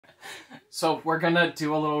So we're gonna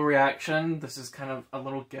do a little reaction. This is kind of a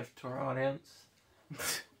little gift to our audience.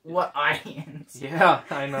 What audience? Yeah,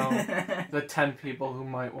 I know. The 10 people who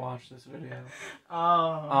might watch this video.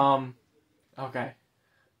 Oh. Okay.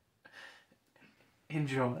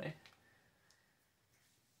 Enjoy.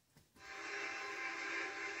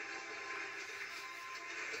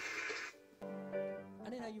 I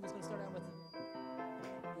didn't know you was gonna start out with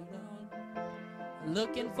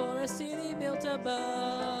looking for a city built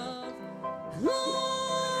above.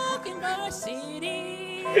 Looking for a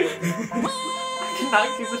city. I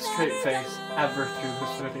cannot keep a straight face ever through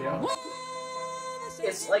this video.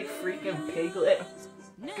 It's like freaking Piglet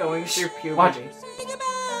going through puberty. Watch it.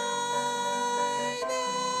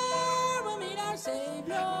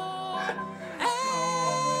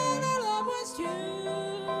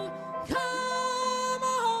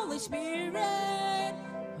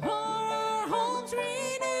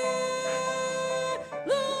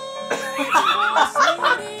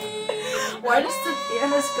 Why does the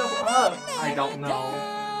pianist go up? I don't know.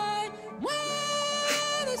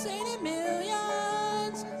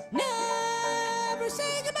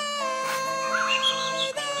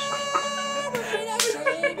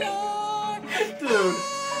 Dude.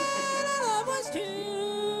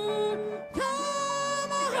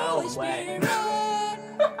 No way.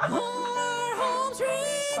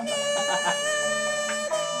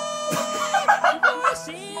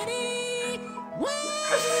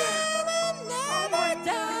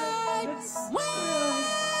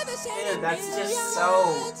 Dude, that's just so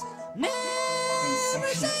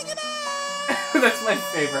insane. That's my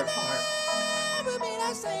favorite part.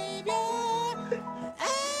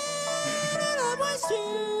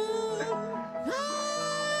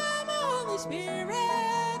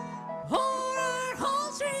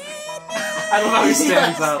 I love how he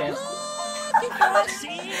stands up.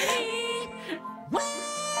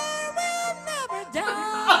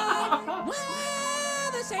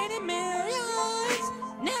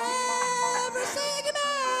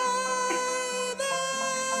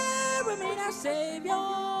 Savior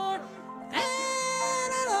and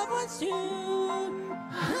our loved ones too.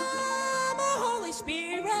 Come, Holy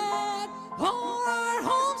Spirit, hold our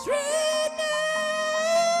homes renewed.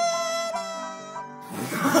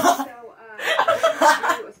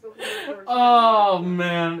 Oh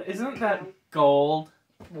man, isn't that gold?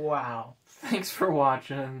 Wow. Thanks for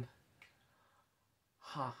watching.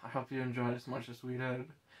 I hope you enjoyed as much as we did.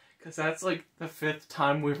 Because that's like the 5th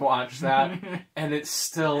time we've watched that, and it's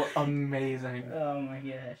still amazing. Oh my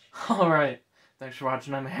gosh. Alright, thanks for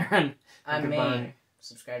watching. I'm Aaron. I'm Goodbye. me.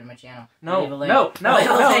 Subscribe to my channel. No, Leave a link. no, Leave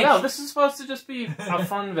a link. no, this is supposed to just be a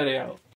fun video.